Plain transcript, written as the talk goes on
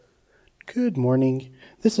Good morning.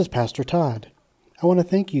 This is Pastor Todd. I want to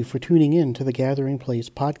thank you for tuning in to the Gathering Place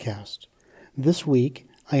podcast. This week,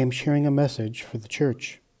 I am sharing a message for the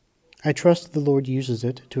church. I trust the Lord uses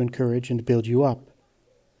it to encourage and build you up.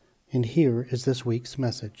 And here is this week's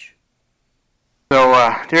message. So,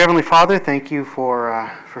 dear Heavenly Father, thank you for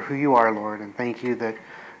who you are, Lord, and thank you that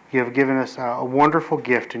you have given us a wonderful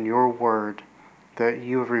gift in your word, that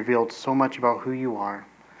you have revealed so much about who you are.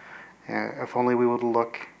 If only we would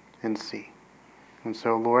look and see. And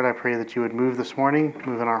so, Lord, I pray that you would move this morning,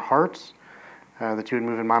 move in our hearts, that you would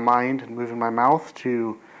move in my mind and move in my mouth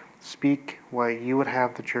to speak what you would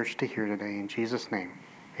have the church to hear today. In Jesus' name,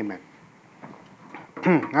 amen.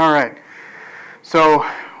 All right. So,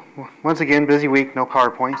 once again, busy week, no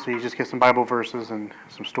PowerPoint, so you just get some Bible verses and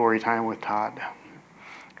some story time with Todd.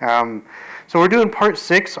 So we're doing part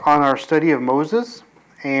 6 on our study of Moses,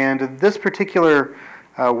 and this particular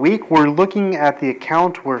week we're looking at the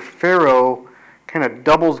account where Pharaoh kind of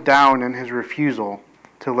doubles down in his refusal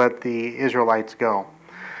to let the Israelites go.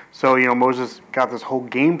 So, Moses got this whole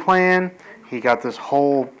game plan, he got this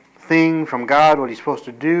whole thing from God, what he's supposed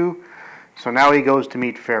to do, so now he goes to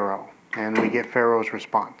meet Pharaoh, and we get Pharaoh's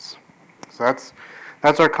response. So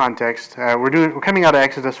that's our context. We're coming out of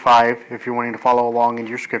Exodus 5, if you're wanting to follow along in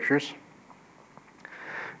your scriptures.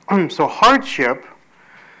 So hardship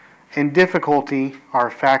and difficulty are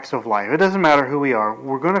facts of life. It doesn't matter who we are.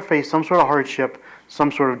 We're going to face some sort of hardship,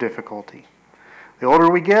 some sort of difficulty. The older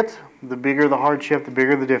we get, the bigger the hardship, the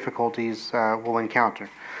bigger the difficulties we'll encounter.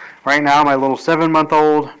 Right now, my little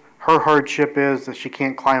 7-month-old, her hardship is that she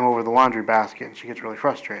can't climb over the laundry basket, and she gets really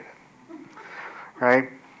frustrated. Right?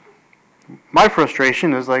 My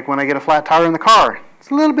frustration is like when I get a flat tire in the car.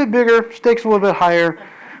 It's a little bit bigger, stakes a little bit higher,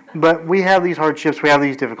 but we have these hardships, we have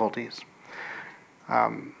these difficulties.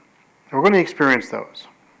 We're going to experience those.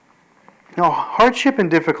 Now, hardship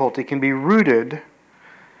and difficulty can be rooted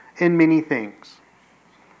in many things.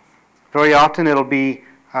 Very often it'll be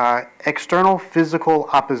external physical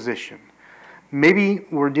opposition. Maybe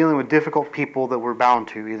we're dealing with difficult people that we're bound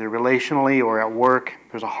to, either relationally or at work.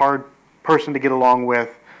 There's a hard person to get along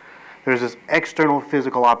with. There's this external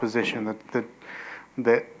physical opposition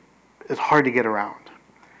that is hard to get around.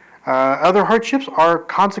 Other hardships are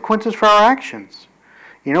consequences for our actions.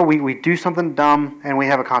 We do something dumb and we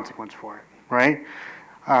have a consequence for it, right?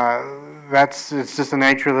 It's just the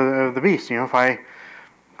nature of the beast. If I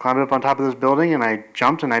climbed up on top of this building and I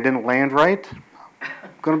jumped and I didn't land right,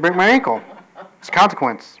 I'm going to break my ankle. It's a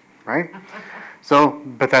consequence, right? So,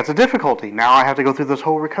 but that's a difficulty. Now I have to go through this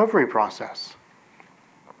whole recovery process.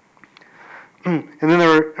 And then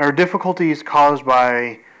there are difficulties caused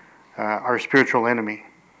by our spiritual enemy,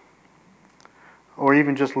 or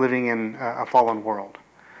even just living in a fallen world.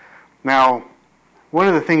 Now, one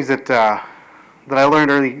of the things that I learned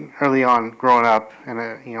early on growing up,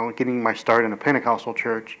 and getting my start in a Pentecostal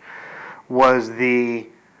church, was the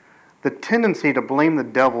tendency to blame the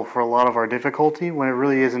devil for a lot of our difficulty when it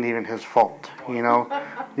really isn't even his fault. You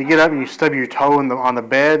get up and you stub your toe on the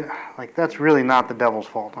bed, like that's really not the devil's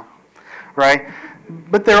fault, right?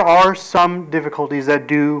 But there are some difficulties that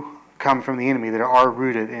do come from the enemy, that are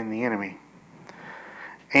rooted in the enemy.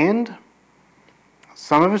 And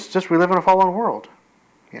some of us we live in a fallen world.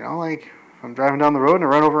 Like if I'm driving down the road and I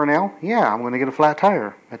run over a nail, I'm going to get a flat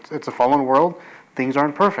tire. It's a fallen world. Things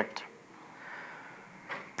aren't perfect.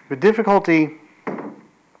 But difficulty,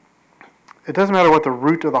 it doesn't matter what the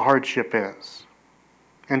root of the hardship is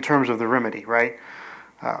in terms of the remedy, right?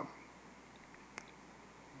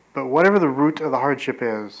 But whatever the root of the hardship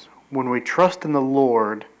is, when we trust in the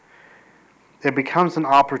Lord, it becomes an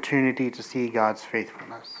opportunity to see God's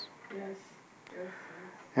faithfulness. Yes.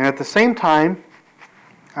 And at the same time,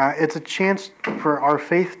 it's a chance for our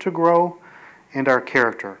faith to grow and our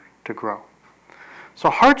character to grow. So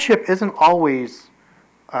hardship isn't always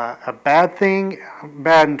a bad thing,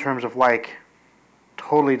 bad in terms of like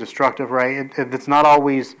totally destructive, right? It's not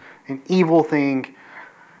always an evil thing.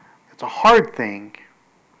 It's a hard thing.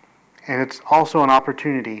 And it's also an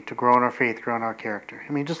opportunity to grow in our faith, grow in our character.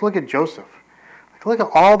 Just look at Joseph. Look at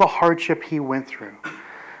all the hardship he went through.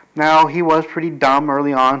 Now, he was pretty dumb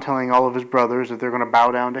early on, telling all of his brothers that they're going to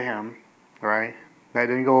bow down to him, right? That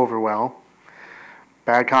didn't go over well.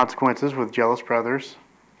 Bad consequences with jealous brothers.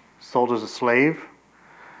 Sold as a slave.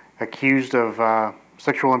 Accused of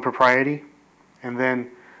sexual impropriety. And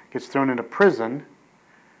then gets thrown into prison.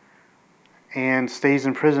 And stays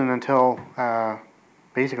in prison until,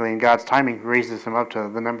 basically in God's timing, raises him up to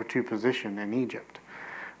the number 2 position in Egypt.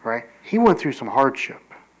 Right? He went through some hardship.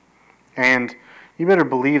 And you better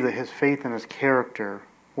believe that his faith and his character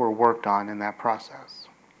were worked on in that process.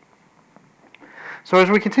 So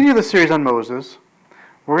as we continue this series on Moses,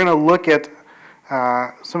 we're going to look at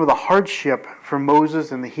some of the hardship for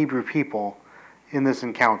Moses and the Hebrew people in this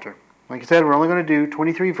encounter. Like I said, we're only going to do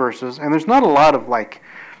 23 verses, and there's not a lot of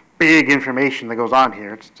big information that goes on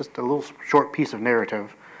here. It's just a little short piece of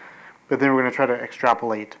narrative. But then we're going to try to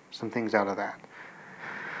extrapolate some things out of that.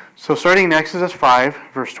 So starting in Exodus 5,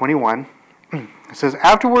 verse 21, it says,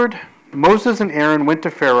 "Afterward, Moses and Aaron went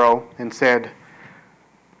to Pharaoh and said,"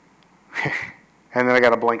 and then I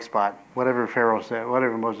got a blank spot. Whatever Pharaoh said,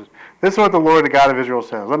 whatever Moses. "This is what the Lord, the God of Israel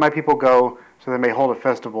says. Let my people go so they may hold a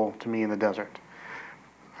festival to me in the desert."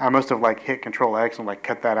 I must have hit Control X and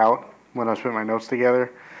cut that out when I was putting my notes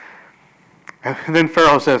together. And then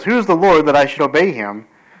Pharaoh says, "Who is the Lord that I should obey him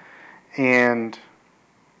and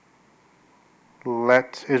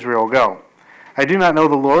let Israel go? I do not know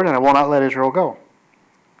the Lord, and I will not let Israel go."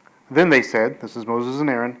 Then they said, this is Moses and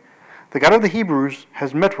Aaron, "The God of the Hebrews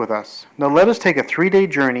has met with us. Now let us take a 3-day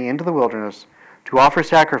journey into the wilderness to offer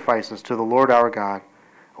sacrifices to the Lord our God,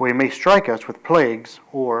 or he may strike us with plagues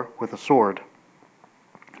or with a sword."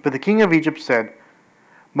 But the king of Egypt said,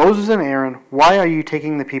 "Moses and Aaron, why are you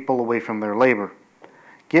taking the people away from their labor?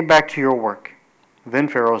 Get back to your work." Then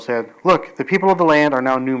Pharaoh said, "Look, the people of the land are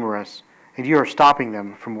now numerous, and you are stopping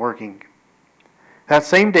them from working." That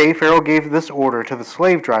same day Pharaoh gave this order to the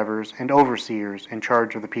slave drivers and overseers in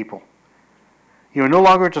charge of the people: "You are no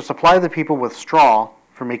longer to supply the people with straw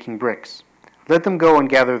for making bricks. Let them go and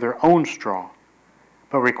gather their own straw,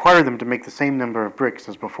 but require them to make the same number of bricks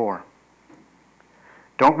as before.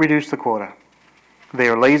 Don't reduce the quota. They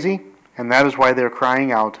are lazy, and that is why they are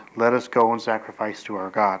crying out, 'Let us go and sacrifice to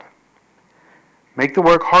our God.' Make the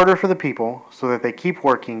work harder for the people so that they keep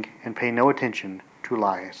working and pay no attention to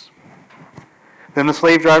lies." Then the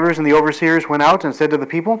slave drivers and the overseers went out and said to the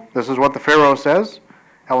people, "This is what the Pharaoh says.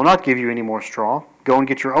 I will not give you any more straw. Go and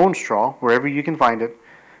get your own straw wherever you can find it,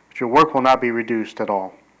 but your work will not be reduced at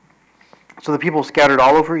all." So the people scattered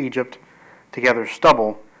all over Egypt to gather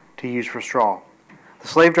stubble to use for straw. The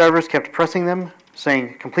slave drivers kept pressing them,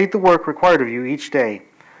 saying, "Complete the work required of you each day,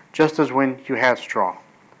 just as when you had straw."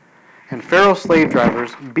 And Pharaoh's slave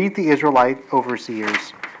drivers beat the Israelite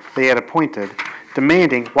overseers they had appointed,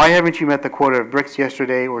 demanding, "Why haven't you met the quota of bricks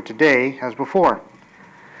yesterday or today as before?"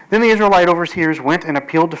 Then the Israelite overseers went and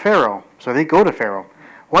appealed to Pharaoh. So they go to Pharaoh.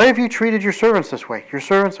 "Why have you treated your servants this way? Your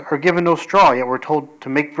servants are given no straw, yet we're told to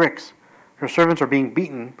make bricks. Your servants are being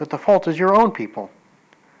beaten, but the fault is your own people."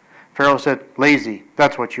 Pharaoh said, "Lazy,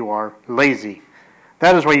 that's what you are, lazy.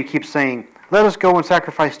 That is why you keep saying, 'Let us go and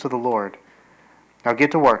sacrifice to the Lord.' Now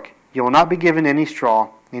get to work. You will not be given any straw,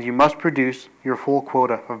 and you must produce your full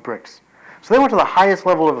quota of bricks." So they went to the highest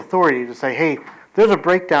level of authority to say, "Hey, there's a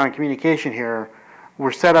breakdown in communication here.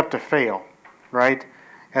 We're set up to fail," right?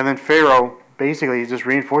 And then Pharaoh basically just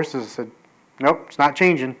reinforces and said, "Nope, it's not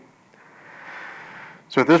changing."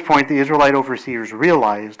 So at this point, the Israelite overseers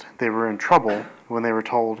realized they were in trouble when they were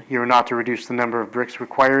told, "You are not to reduce the number of bricks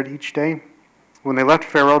required each day." When they left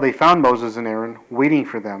Pharaoh, they found Moses and Aaron waiting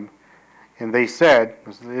for them. And they said,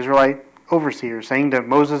 this is the Israelite overseers saying to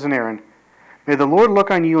Moses and Aaron, "May the Lord look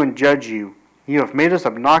on you and judge you. You have made us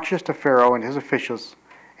obnoxious to Pharaoh and his officials,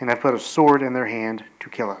 and have put a sword in their hand to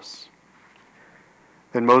kill us."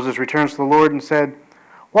 Then Moses returns to the Lord and said,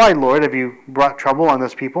 "Why, Lord, have you brought trouble on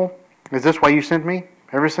this people? Is this why you sent me?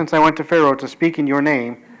 Ever since I went to Pharaoh to speak in your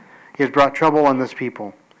name, he has brought trouble on this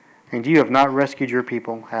people, and you have not rescued your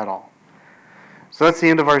people at all." So that's the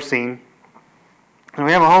end of our scene. And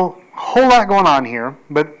we have a whole lot going on here,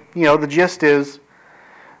 but the gist is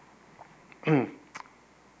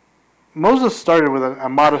Moses started with a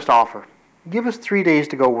modest offer. Give us 3 days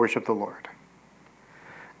to go worship the Lord.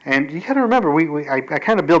 And you got to remember, I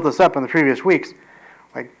kind of built this up in the previous weeks.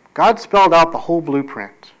 God spelled out the whole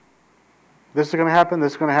blueprint. This is going to happen,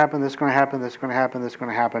 this is going to happen, this is going to happen, this is going to happen, this is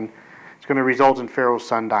going to happen. It's going to result in Pharaoh's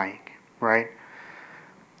son dying, right?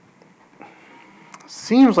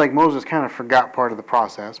 Seems like Moses kind of forgot part of the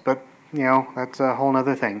process, but, that's a whole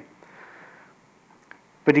other thing.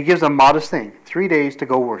 But he gives a modest thing, 3 days to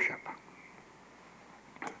go worship.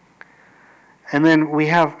 And then we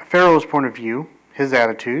have Pharaoh's point of view, his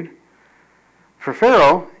attitude. For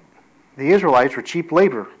Pharaoh, the Israelites were cheap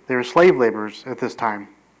labor. They were slave laborers at this time.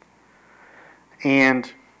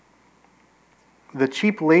 And the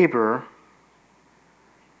cheap labor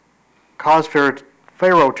caused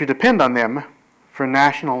Pharaoh to depend on them for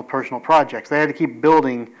national personal projects. They had to keep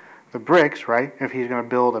building the bricks, right? If he's going to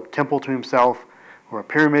build a temple to himself or a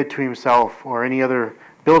pyramid to himself or any other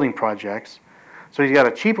building projects. So he's got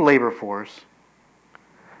a cheap labor force,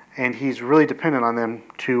 and he's really dependent on them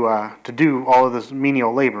to do all of this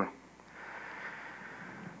menial labor.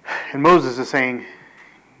 And Moses is saying,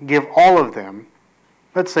 give all of them,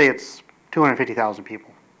 let's say it's 250,000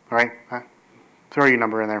 people, all right? Throw your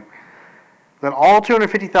number in there. Let all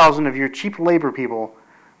 250,000 of your cheap labor people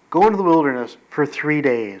go into the wilderness for 3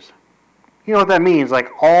 days. You know what that means? Like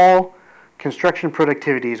all construction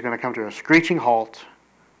productivity is going to come to a screeching halt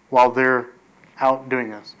while they're out doing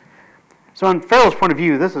this. So in Pharaoh's point of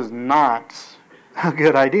view, this is not a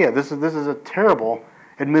good idea. This is a terrible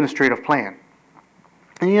administrative plan.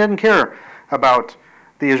 And he doesn't care about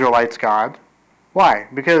the Israelites' God. Why?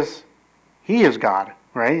 Because he is God,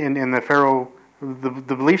 right? In the Pharaoh,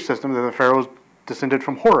 the belief system that the Pharaoh's descended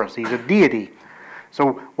from Horus. He's a deity.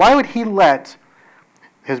 So why would he let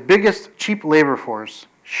his biggest cheap labor force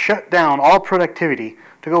shut down all productivity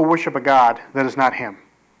to go worship a God that is not him?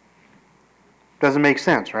 Doesn't make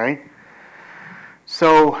sense, right?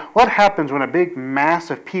 So what happens when a big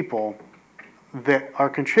mass of people that are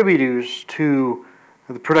contributors to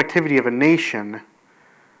the productivity of a nation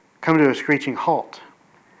come to a screeching halt?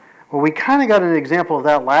 Well, we kind of got an example of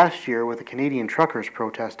that last year with the Canadian truckers'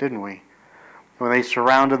 protest, didn't we? When they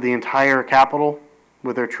surrounded the entire capital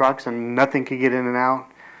with their trucks and nothing could get in and out.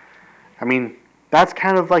 I mean, that's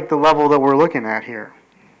kind of like the level that we're looking at here.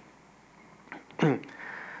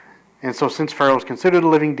 And so since Pharaoh is considered a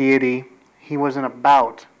living deity, he wasn't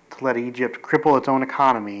about to let Egypt cripple its own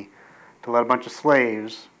economy to let a bunch of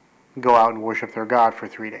slaves go out and worship their God for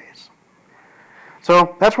 3 days.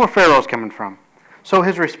 So that's where Pharaoh's coming from. So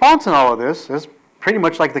his response in all of this is pretty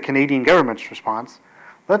much like the Canadian government's response.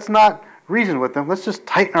 Let's not reason with them. Let's just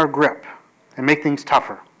tighten our grip and make things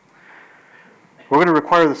tougher. We're going to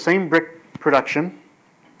require the same brick production.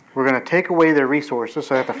 We're going to take away their resources,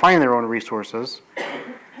 so they have to find their own resources.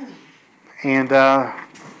 And it's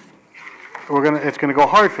going to go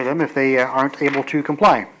hard for them if they aren't able to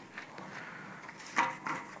comply.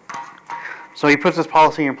 So he puts this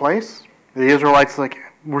policy in place. The Israelites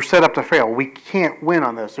we're set up to fail. We can't win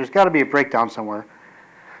on this. There's got to be a breakdown somewhere.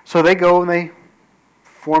 So they go and they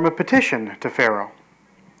form a petition to Pharaoh,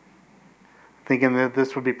 thinking that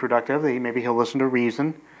this would be productive, that maybe he'll listen to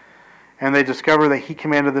reason. And they discover that he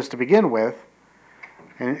commanded this to begin with.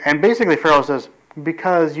 And basically Pharaoh says,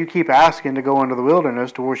 because you keep asking to go into the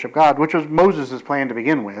wilderness to worship God, which was Moses' plan to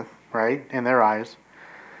begin with, right, in their eyes.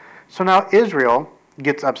 So now Israel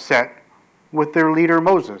gets upset with their leader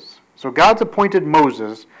Moses. So God's appointed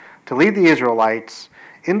Moses to lead the Israelites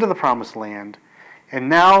into the promised land. And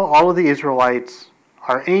now all of the Israelites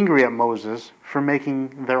are angry at Moses for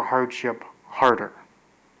making their hardship harder.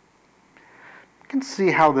 You can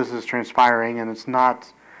see how this is transpiring, and it's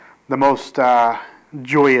not the most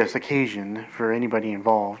joyous occasion for anybody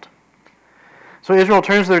involved. So Israel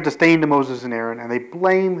turns their disdain to Moses and Aaron, and they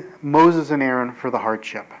blame Moses and Aaron for the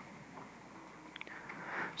hardship.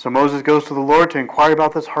 So Moses goes to the Lord to inquire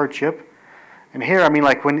about this hardship. And here,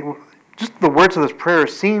 when just the words of this prayer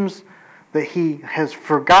seems that he has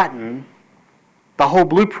forgotten the whole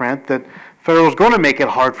blueprint that Pharaoh's going to make it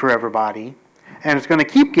hard for everybody, and it's going to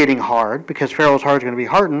keep getting hard because Pharaoh's heart is going to be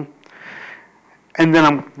hardened, and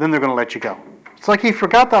then they're going to let you go. It's like he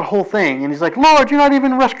forgot that whole thing, and he's like, Lord, you're not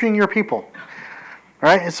even rescuing your people.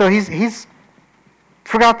 Right? And so he's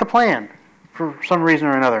forgot the plan for some reason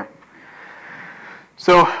or another.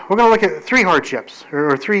 So we're going to look at three hardships,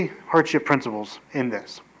 or three hardship principles in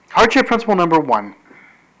this. Hardship principle number 1.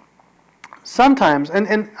 Sometimes,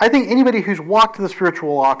 and I think anybody who's walked the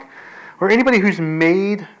spiritual walk, or anybody who's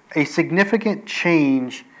made a significant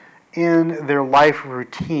change in their life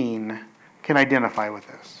routine can identify with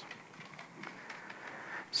this.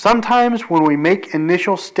 Sometimes when we make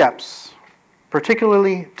initial steps,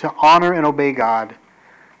 particularly to honor and obey God,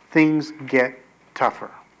 things get tougher.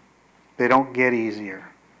 They don't get easier.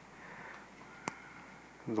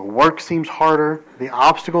 The work seems harder. The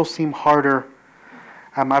obstacles seem harder.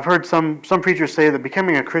 I've heard some preachers say that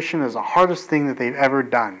becoming a Christian is the hardest thing that they've ever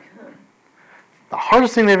done. The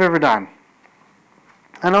hardest thing they've ever done.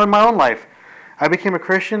 I know in my own life, I became a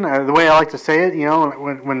Christian. The way I like to say it,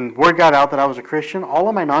 when word got out that I was a Christian, all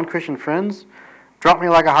of my non-Christian friends dropped me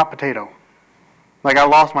like a hot potato. Like I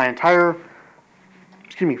lost my entire,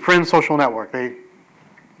 friend social network. They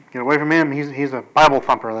get away from him. He's a Bible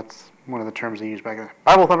thumper. That's one of the terms they used back then.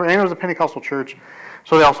 Bible thumper, and it was a Pentecostal church,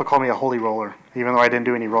 so they also called me a holy roller, even though I didn't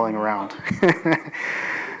do any rolling around.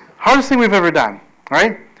 Hardest thing we've ever done,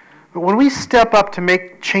 right? But when we step up to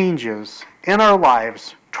make changes in our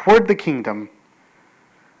lives toward the kingdom,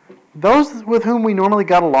 those with whom we normally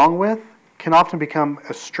got along with can often become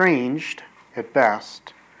estranged at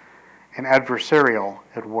best and adversarial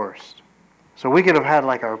at worst. So we could have had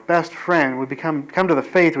like our best friend, we come to the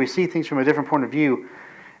faith, we see things from a different point of view,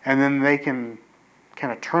 and then they can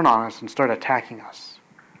kind of turn on us and start attacking us.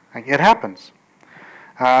 Like, it happens.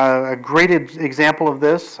 A great example of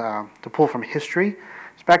this, to pull from history,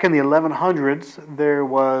 is back in the 1100s, there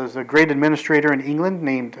was a great administrator in England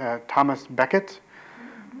named Thomas Becket.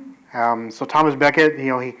 So Thomas Becket,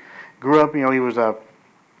 he grew up, he was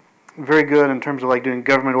very good in terms of like doing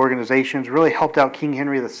government organizations, really helped out King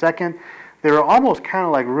Henry II. They were almost kind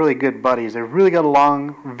of like really good buddies. They really got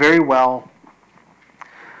along very well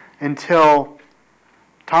until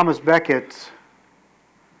Thomas Becket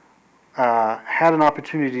had an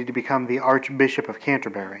opportunity to become the Archbishop of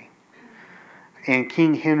Canterbury. And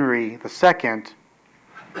King Henry II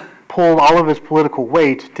pulled all of his political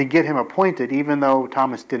weight to get him appointed, even though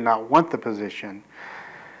Thomas did not want the position.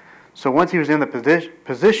 So once he was in the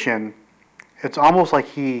position, it's almost like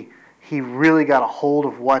he really got a hold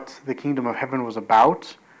of what the kingdom of heaven was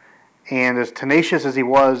about. And as tenacious as he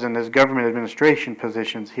was in his government administration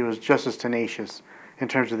positions, he was just as tenacious in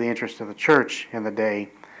terms of the interest of the church in the day.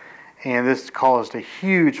 And this caused a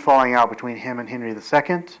huge falling out between him and Henry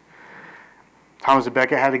II. Thomas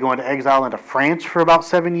Becket had to go into exile into France for about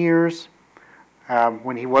 7 years.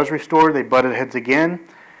 When he was restored, they butted heads again.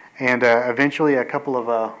 And eventually a couple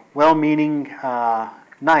of well-meaning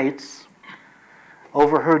knights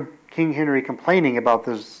overheard King Henry complaining about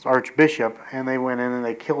this archbishop, and they went in and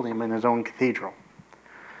they killed him in his own cathedral.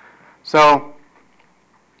 So,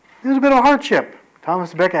 it was a bit of a hardship.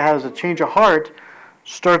 Thomas Becket has a change of heart,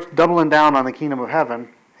 starts doubling down on the kingdom of heaven,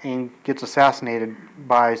 and gets assassinated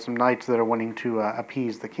by some knights that are wanting to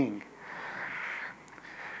appease the king.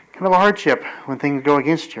 Kind of a hardship when things go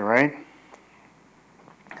against you, right?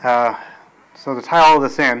 So to tie all of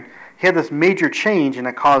this in, he had this major change, and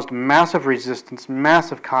it caused massive resistance,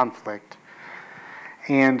 massive conflict.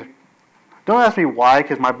 And don't ask me why,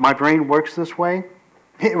 because my brain works this way.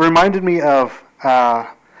 It reminded me of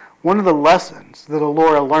one of the lessons that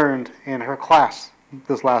Alora learned in her class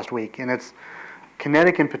this last week, and it's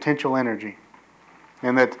kinetic and potential energy.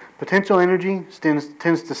 And that potential energy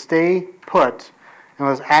tends to stay put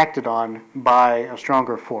unless acted on by a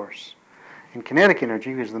stronger force. And kinetic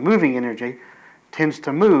energy, which is the moving energy, tends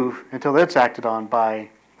to move until it's acted on by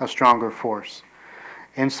a stronger force.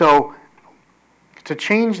 And so, to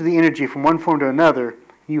change the energy from one form to another,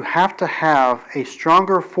 you have to have a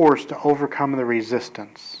stronger force to overcome the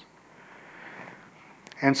resistance.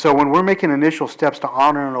 And so when we're making initial steps to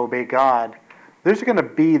honor and obey God, there's going to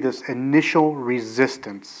be this initial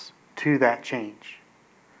resistance to that change.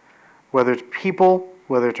 Whether it's people,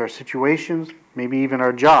 whether it's our situations, maybe even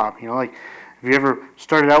our job. Like, have you ever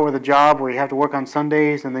started out with a job where you have to work on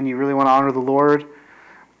Sundays and then you really want to honor the Lord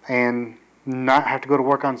and not have to go to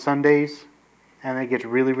work on Sundays, and it gets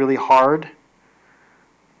really, really hard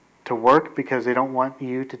to work because they don't want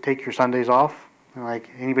you to take your Sundays off? Like,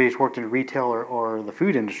 anybody who's worked in retail or the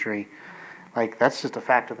food industry, like, that's just a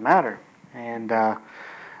fact of the matter. And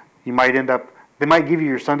you might they might give you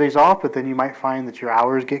your Sundays off, but then you might find that your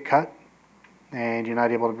hours get cut and you're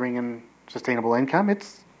not able to bring in sustainable income.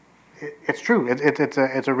 It's true.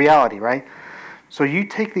 It's a reality, right? So you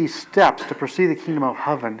take these steps to pursue the kingdom of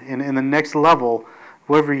heaven, and in the next level,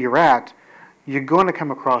 wherever you're at, you're going to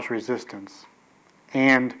come across resistance.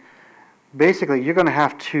 And basically, you're going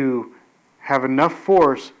to have enough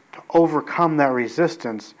force to overcome that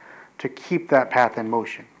resistance to keep that path in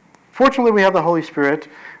motion. Fortunately, we have the Holy Spirit.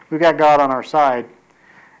 We've got God on our side.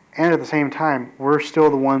 And at the same time, we're still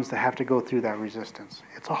the ones that have to go through that resistance.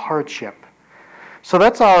 It's a hardship. So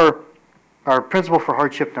that's our principle for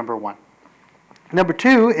hardship number 1. Number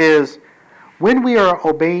 2 is, when we are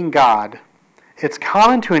obeying God, it's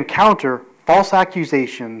common to encounter false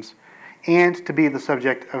accusations and to be the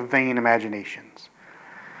subject of vain imaginations.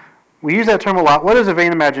 We use that term a lot. What is a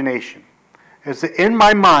vain imagination? It's that in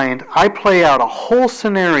my mind, I play out a whole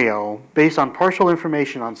scenario based on partial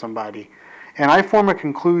information on somebody, and I form a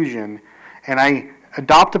conclusion, and I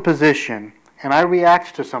adopt a position, and I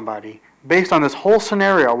react to somebody based on this whole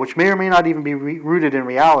scenario, which may or may not even be rooted in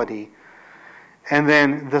reality, and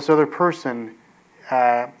then this other person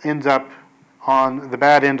ends up on the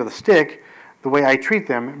bad end of the stick the way I treat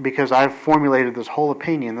them, because I've formulated this whole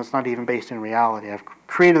opinion that's not even based in reality. I've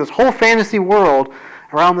created this whole fantasy world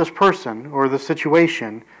around this person or this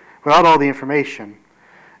situation without all the information,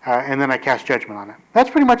 and then I cast judgment on it.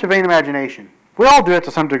 That's pretty much a vain imagination. We all do it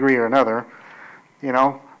to some degree or another.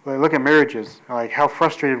 Look at marriages, like how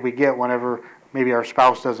frustrated we get whenever maybe our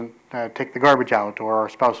spouse doesn't take the garbage out, or our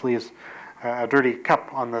spouse leaves a dirty cup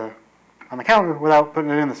on the counter without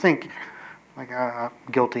putting it in the sink.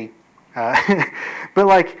 Guilty.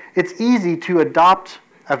 But it's easy to adopt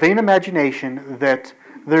a vain imagination that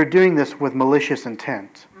they're doing this with malicious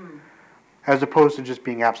intent. as opposed to just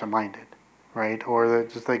being absent-minded, right? Or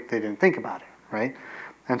just like they didn't think about it, right?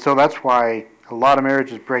 And so that's why a lot of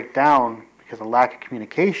marriages break down because of lack of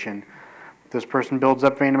communication. This person builds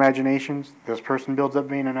up vain imaginations. This person builds up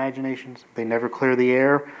vain imaginations. They never clear the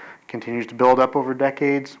air. Continues to build up over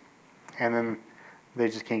decades. And then they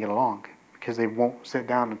just can't get along because they won't sit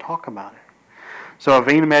down and talk about it. So a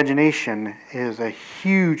vain imagination is a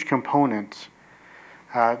huge component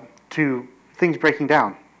to things breaking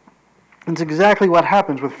down. It's exactly what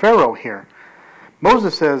happens with Pharaoh here.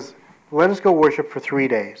 Moses says, let us go worship for 3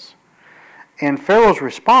 days. And Pharaoh's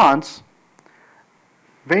response,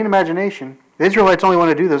 vain imagination, the Israelites only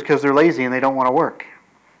want to do this because they're lazy and they don't want to work.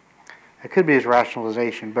 It could be his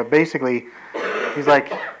rationalization, but basically, he's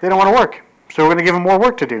like, they don't want to work, so we're going to give them more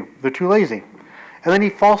work to do. They're too lazy. And then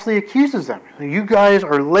he falsely accuses them. You guys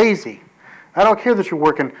are lazy. I don't care that you're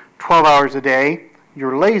working 12 hours a day.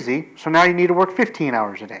 You're lazy, so now you need to work 15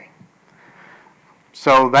 hours a day.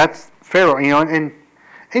 So that's Pharaoh, and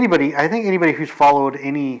I think anybody who's followed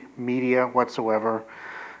any media whatsoever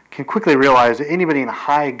can quickly realize that anybody in a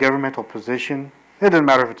high governmental position, it doesn't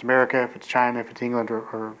matter if it's America, if it's China, if it's England,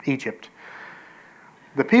 or Egypt,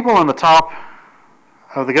 the people on the top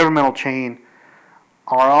of the governmental chain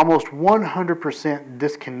are almost 100%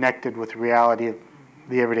 disconnected with the reality of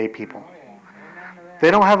the everyday people. They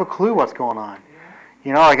don't have a clue what's going on.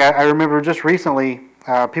 Like I remember just recently,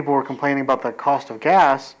 people were complaining about the cost of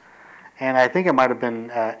gas, and I think it might have been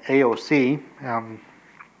AOC,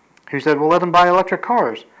 who said, well, let them buy electric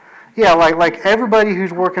cars. Yeah, like everybody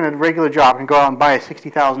who's working a regular job can go out and buy a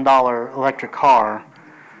 $60,000 electric car.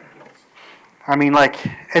 I mean,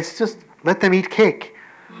 it's just, let them eat cake,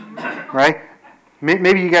 right?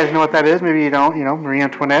 Maybe you guys know what that is. Maybe you don't. Marie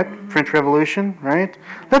Antoinette, French Revolution, right?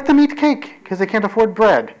 Let them eat cake because they can't afford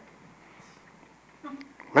bread.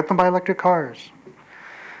 Let them buy electric cars.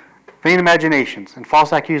 Vain imaginations and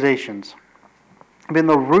false accusations have been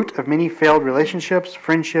the root of many failed relationships,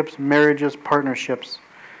 friendships, marriages, partnerships.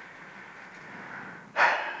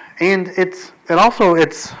 And it's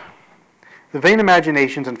the vain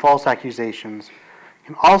imaginations and false accusations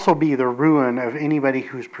can also be the ruin of anybody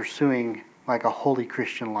who's pursuing like a holy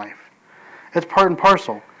Christian life. It's part and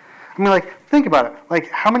parcel. I mean, think about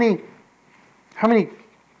it. How many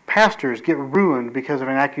pastors get ruined because of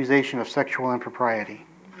an accusation of sexual impropriety?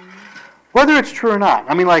 Whether it's true or not.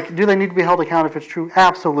 I mean, do they need to be held accountable if it's true?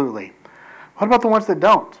 Absolutely. What about the ones that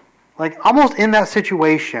don't? Almost in that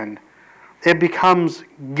situation, it becomes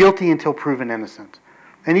guilty until proven innocent.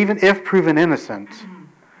 And even if proven innocent,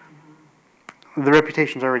 the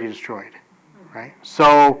reputation's already destroyed, right?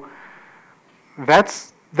 So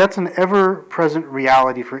that's an ever-present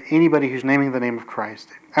reality for anybody who's naming the name of Christ.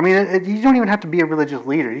 I mean, you don't even have to be a religious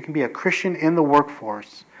leader. You can be a Christian in the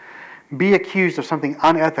workforce, be accused of something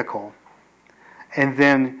unethical, and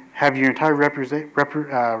then have your entire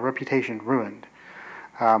reputation ruined.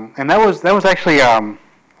 And that was actually I'm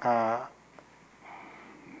going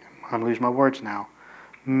to lose my words now.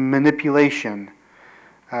 Manipulation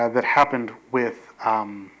that happened with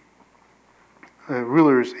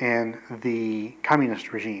rulers in the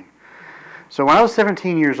communist regime. So when I was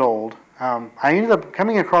 17 years old, I ended up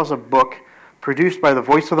coming across a book produced by the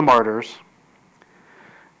Voice of the Martyrs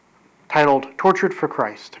titled Tortured for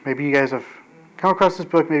Christ. Maybe you guys have come across this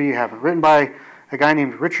book, maybe you haven't. Written by a guy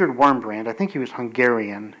named Richard Wormbrand. I think he was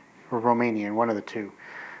Hungarian or Romanian, one of the two.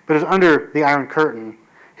 But it was under the Iron Curtain.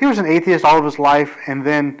 He was an atheist all of his life, and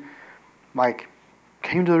then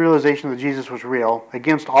came to the realization that Jesus was real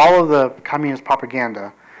against all of the communist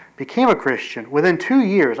propaganda, became a Christian. Within 2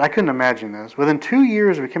 years, I couldn't imagine this, within 2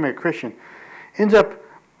 years of becoming a Christian, ends up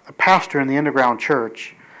a pastor in the underground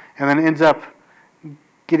church, and then ends up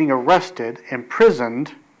getting arrested,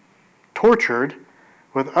 imprisoned, tortured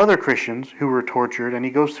with other Christians who were tortured, and he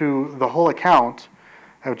goes through the whole account,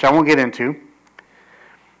 which I won't get into.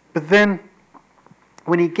 But then,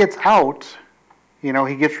 when he gets out, he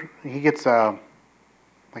gets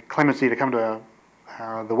clemency to come to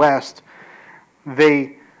the West.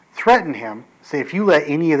 They threaten him, say, if you let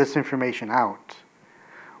any of this information out,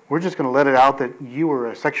 we're just going to let it out that you were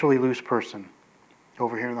a sexually loose person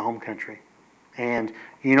over here in the home country. And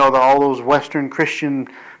that all those Western Christian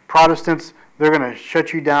Protestants, they're going to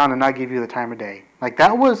shut you down and not give you the time of day.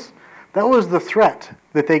 That was the threat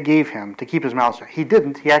that they gave him to keep his mouth shut. He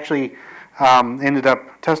didn't. He actually ended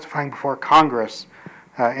up testifying before Congress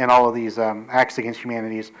in all of these acts against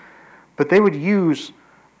humanities. But they would use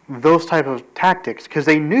those type of tactics because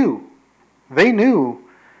they knew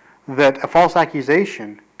that a false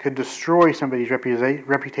accusation could destroy somebody's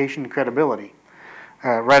reputation and credibility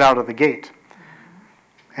right out of the gate.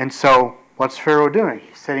 And so What's Pharaoh doing?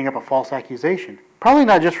 He's setting up a false accusation. Probably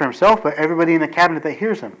not just for himself, but everybody in the cabinet that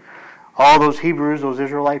hears him. All those Hebrews, those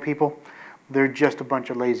Israelite people, they're just a bunch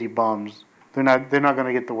of lazy bums. They're not going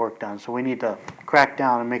to get the work done. So we need to crack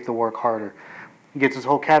down and make the work harder. He gets his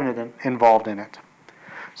whole cabinet involved in it.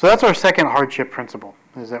 So that's our second hardship principle,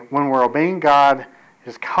 is that when we're obeying God, it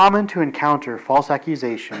is common to encounter false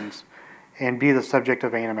accusations and be the subject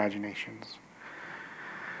of vain imaginations.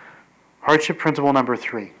 Hardship principle number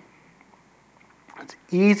 3. It's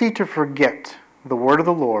easy to forget the word of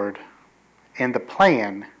the Lord and the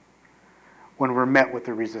plan when we're met with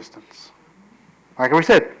the resistance. Like we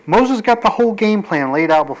said, Moses got the whole game plan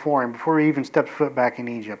laid out before him before he even stepped foot back in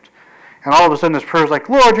Egypt. And all of a sudden his prayer is like,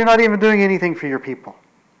 Lord, you're not even doing anything for your people.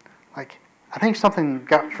 Like, I think something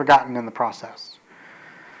got forgotten in the process.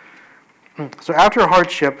 So after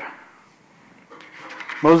hardship,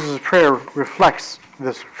 Moses' prayer reflects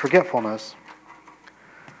this forgetfulness.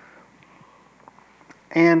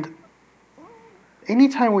 And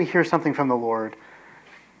anytime we hear something from the Lord,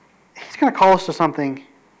 He's going to call us to something,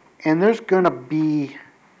 and there's going to be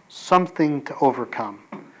something to overcome.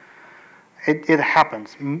 It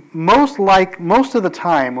happens. Most of the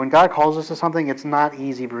time, when God calls us to something, it's not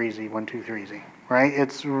easy breezy, 1, 2, 3 easy, right?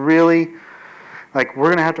 It's really like we're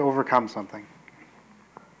going to have to overcome something.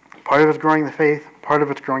 Part of it's growing the faith. Part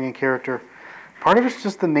of it's growing in character. Part of it's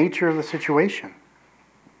just the nature of the situation.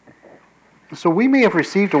 So we may have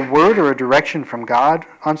received a word or a direction from God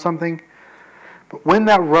on something, but when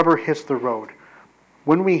that rubber hits the road,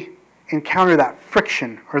 when we encounter that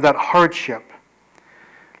friction or that hardship,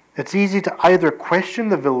 it's easy to either question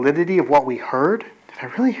the validity of what we heard, did I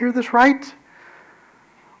really hear this right?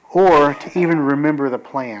 Or to even remember the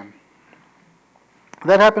plan.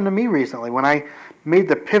 That happened to me recently when I made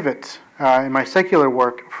the pivot in my secular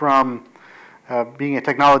work from being a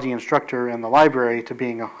technology instructor in the library to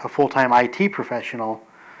being a full-time IT professional.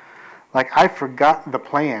 Like, I forgot the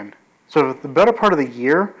plan. So the better part of the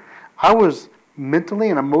year, I was mentally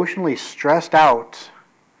and emotionally stressed out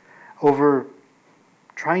over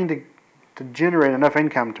trying to generate enough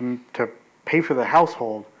income to pay for the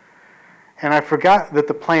household. And I forgot that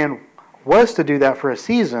the plan was to do that for a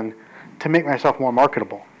season to make myself more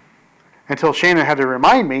marketable. Until Shannon had to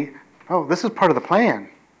remind me, oh, this is part of the plan.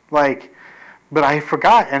 But I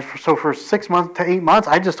forgot. And so for 6 months to 8 months,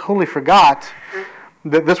 I just totally forgot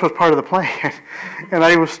that this was part of the plan. And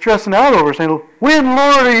I was stressing out over saying, when,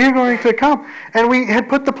 Lord, are you going to come? And we had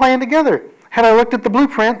put the plan together. Had I looked at the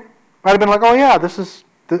blueprint, I'd have been like, oh yeah, this is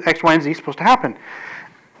the X, Y, and Z supposed to happen.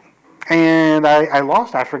 And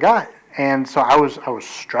I forgot. And so I was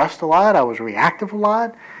stressed a lot. I was reactive a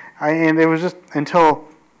lot. And it was just until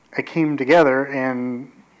it came together and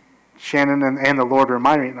Shannon and the Lord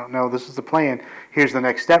reminded me, no, this is the plan. Here's the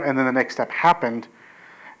next step. And then the next step happened.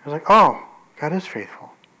 I was like, oh, God is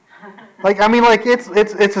faithful.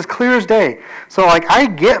 It's as clear as day. So I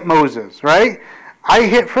get Moses, right? I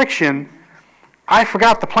hit friction. I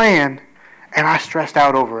forgot the plan, and I stressed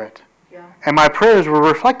out over it. Yeah. And my prayers were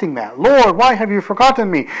reflecting that. Lord, why have you forgotten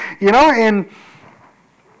me? And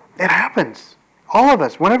it happens. All of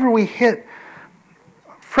us, whenever we hit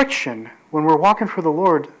friction, when we're walking for the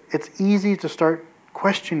Lord, it's easy to start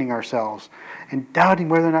questioning ourselves and doubting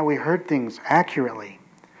whether or not we heard things accurately.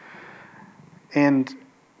 And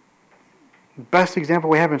the best example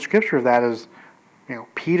we have in Scripture of that is,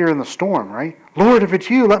 Peter in the storm, right? Lord, if it's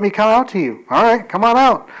you, let me come out to you. All right, come on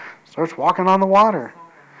out. Starts walking on the water,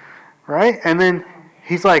 right? And then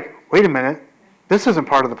he's like, wait a minute, this isn't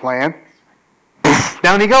part of the plan.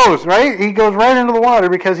 Down he goes, right? He goes right into the water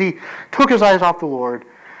because he took his eyes off the Lord.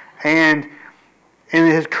 And in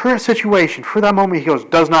his current situation, for that moment, he goes,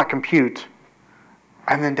 does not compute.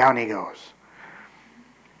 And then down he goes.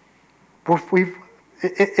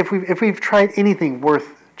 If we've tried anything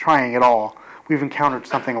worth trying at all, we've encountered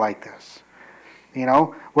something like this.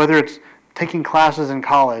 Whether it's taking classes in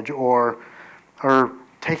college or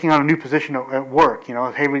taking on a new position at work.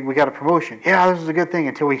 Hey, we got a promotion. Yeah, this is a good thing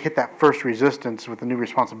until we hit that first resistance with the new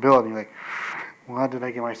responsibility. You're like, what did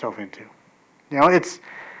I get myself into?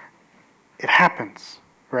 It happens,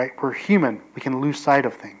 right? We're human. We can lose sight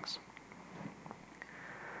of things.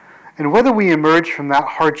 And whether we emerge from that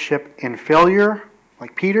hardship in failure,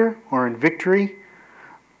 like Peter, or in victory,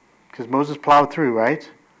 because Moses plowed through, right?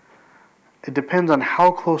 It depends on how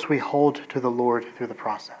close we hold to the Lord through the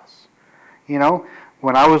process.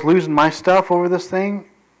 When I was losing my stuff over this thing,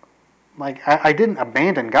 I didn't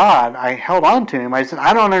abandon God. I held on to Him. I said,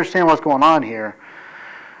 I don't understand what's going on here.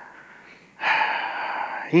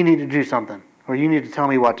 You need to do something, or you need to tell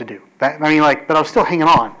me what to do. But I was still hanging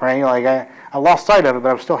on, right? I lost sight of it, but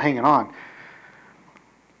I was still hanging on.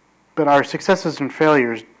 But our successes and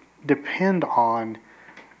failures depend on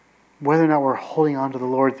whether or not we're holding on to the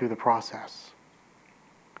Lord through the process.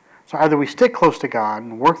 So either we stick close to God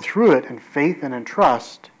and work through it in faith and in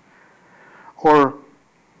trust, or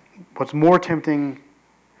what's more tempting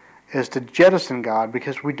is to jettison God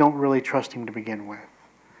because we don't really trust Him to begin with.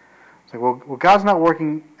 It's like, well, God's not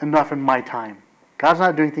working enough in my time. God's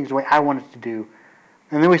not doing things the way I want it to do.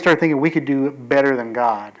 And then we start thinking we could do it better than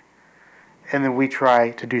God. And then we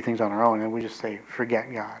try to do things on our own, and we just say,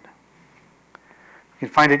 forget God. You can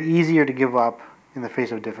find it easier to give up in the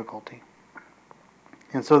face of difficulty.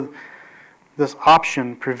 And so this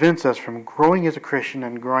option prevents us from growing as a Christian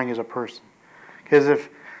and growing as a person. Because if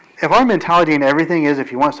our mentality in everything is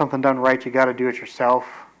if you want something done right, you got to do it yourself,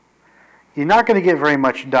 you're not going to get very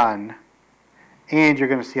much done, and you're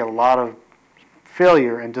going to see a lot of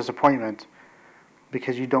failure and disappointment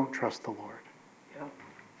because you don't trust the Lord. Yep.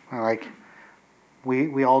 Like,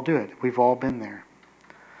 we all do it. We've all been there.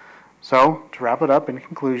 So, to wrap it up in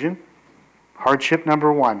conclusion, hardship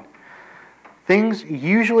number 1. Things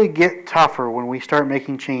usually get tougher when we start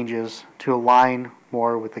making changes to align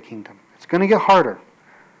more with the kingdom. It's going to get harder.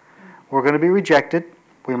 We're going to be rejected.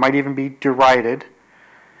 We might even be derided.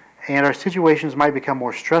 And our situations might become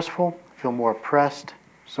more stressful, feel more oppressed,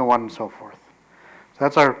 so on and so forth. So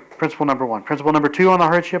that's our principle number 1. Principle number 2 on the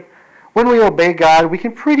hardship. When we obey God, we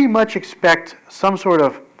can pretty much expect some sort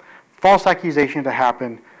of false accusation to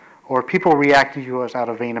happen or people reacting to us out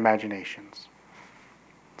of vain imaginations.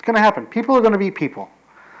 It's going to happen. People are going to be people.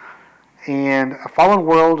 And a fallen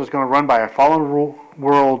world is going to run by a fallen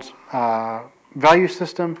world's value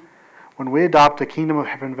system. When we adopt a kingdom of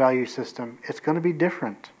heaven value system, it's going to be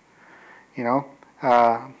different. You know,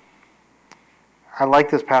 I like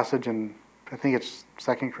this passage in, I think it's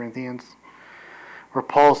 2 Corinthians, where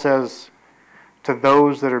Paul says, to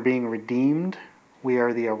those that are being redeemed, we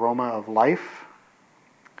are the aroma of life.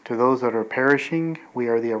 To those that are perishing, we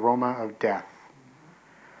are the aroma of death.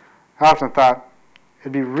 I often thought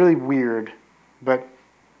it'd be really weird, but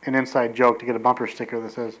an inside joke to get a bumper sticker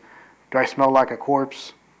that says, do I smell like a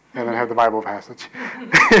corpse? And then have the Bible passage.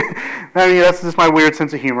 I mean, that's just my weird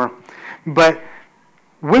sense of humor. But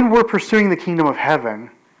when we're pursuing the kingdom of heaven,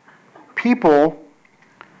 people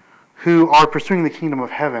who are pursuing the kingdom of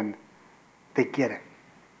heaven, they get it,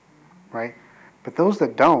 right? But those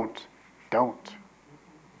that don't.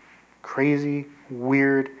 Crazy,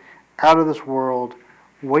 weird, out of this world.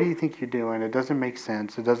 What do you think you're doing? It doesn't make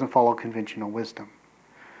sense. It doesn't follow conventional wisdom.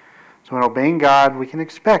 So in obeying God, we can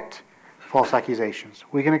expect false accusations.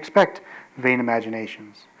 We can expect vain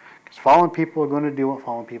imaginations. Because fallen people are going to do what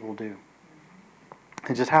fallen people do.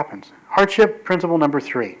 It just happens. Hardship principle number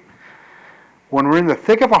 3. When we're in the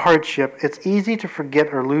thick of a hardship, it's easy to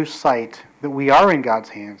forget or lose sight that we are in God's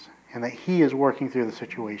hands and that He is working through the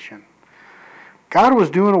situation. God was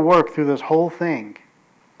doing a work through this whole thing.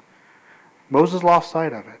 Moses lost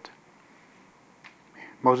sight of it.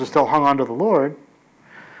 Moses still hung on to the Lord.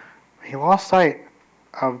 He lost sight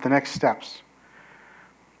of the next steps.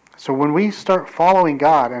 So when we start following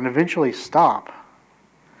God and eventually stop,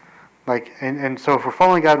 so if we're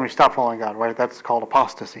following God and we stop following God, right, that's called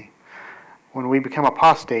apostasy. When we become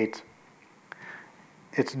apostate,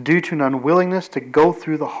 it's due to an unwillingness to go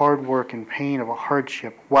through the hard work and pain of a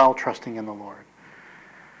hardship while trusting in the Lord.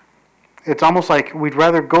 It's almost like we'd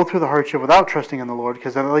rather go through the hardship without trusting in the Lord,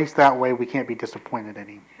 because at least that way we can't be disappointed in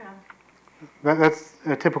Him. Yeah. That's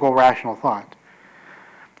a typical rational thought.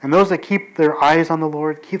 And those that keep their eyes on the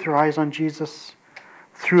Lord, keep their eyes on Jesus,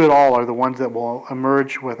 through it all are the ones that will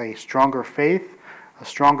emerge with a stronger faith, a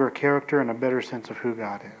stronger character, and a better sense of who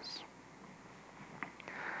God is.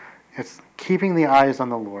 It's keeping the eyes on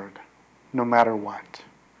the Lord, no matter what.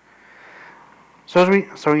 So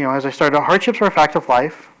as I started out, hardships are a fact of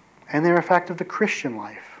life, and they're a fact of the Christian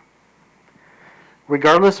life.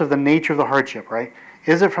 Regardless of the nature of the hardship, right?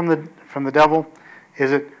 Is it from the devil?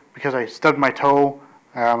 Is it because I stubbed my toe?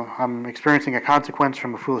 I'm experiencing a consequence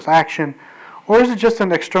from a foolish action? Or is it just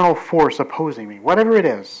an external force opposing me? Whatever it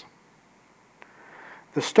is,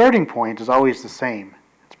 the starting point is always the same.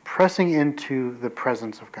 It's pressing into the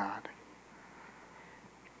presence of God.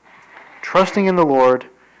 Trusting in the Lord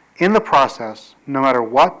in the process, no matter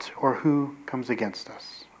what or who comes against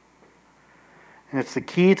us. And it's the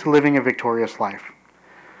key to living a victorious life.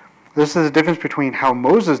 This is the difference between how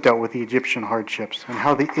Moses dealt with the Egyptian hardships and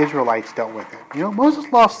how the Israelites dealt with it. Moses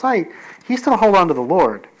lost sight. He still held on to the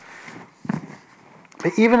Lord.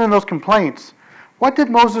 But even in those complaints, what did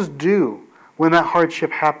Moses do when that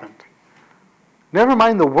hardship happened? Never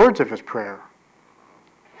mind the words of his prayer.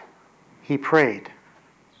 He prayed.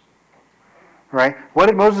 Right? What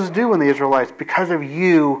did Moses do when the Israelites, because of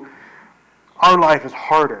you, our life is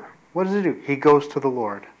harder, what does he do? He goes to the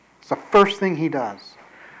Lord. It's the first thing he does.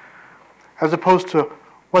 As opposed to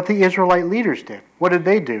what the Israelite leaders did. What did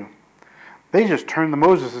they do? They just turned to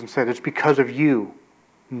Moses and said, it's because of you,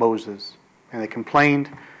 Moses. And they complained,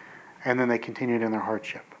 and then they continued in their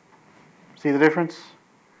hardship. See the difference?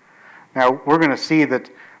 Now, we're going to see that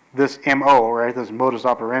this MO, right, this modus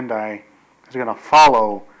operandi, is going to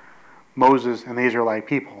follow Moses and the Israelite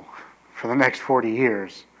people for the next 40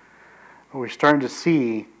 years. But we're starting to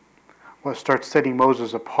see what starts setting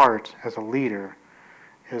Moses apart as a leader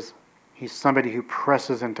is he's somebody who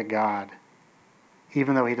presses into God,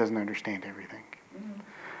 even though he doesn't understand everything. Mm-hmm.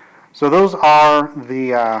 So those are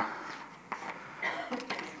the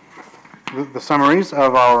summaries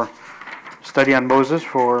of our study on Moses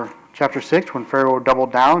for chapter 6, when Pharaoh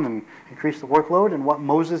doubled down and increased the workload, and what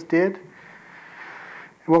Moses did,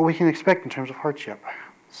 and what we can expect in terms of hardship.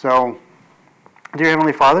 So, dear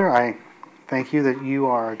Heavenly Father, I thank you that you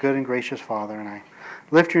are a good and gracious Father, and I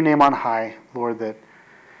lift your name on high, Lord, that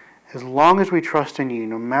as long as we trust in you,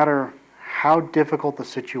 no matter how difficult the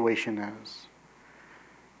situation is,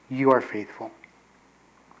 you are faithful,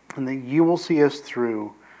 and that you will see us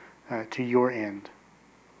through to your end.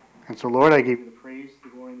 And so, Lord, I give you the praise, the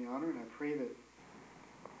glory, and the honor, and I pray that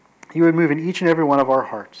you would move in each and every one of our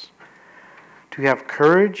hearts to have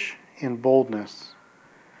courage and boldness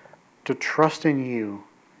to trust in you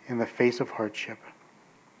in the face of hardship,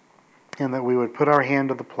 and that we would put our hand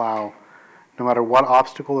to the plow no matter what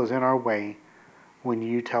obstacle is in our way when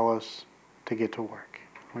you tell us to get to work.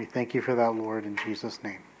 We thank you for that, Lord, in Jesus'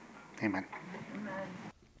 name. Amen.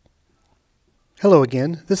 Hello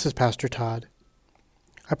again, this is Pastor Todd.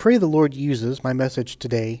 I pray the Lord uses my message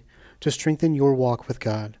today to strengthen your walk with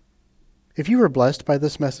God. If you were blessed by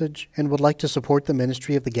this message and would like to support the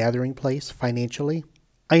ministry of the Gathering Place financially,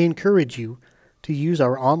 I encourage you to use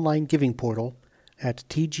our online giving portal at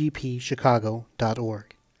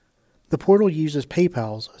tgpchicago.org. The portal uses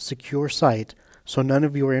PayPal's secure site, so none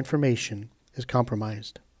of your information is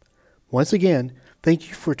compromised. Once again, thank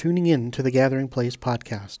you for tuning in to the Gathering Place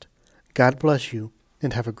podcast. God bless you,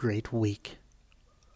 and have a great week.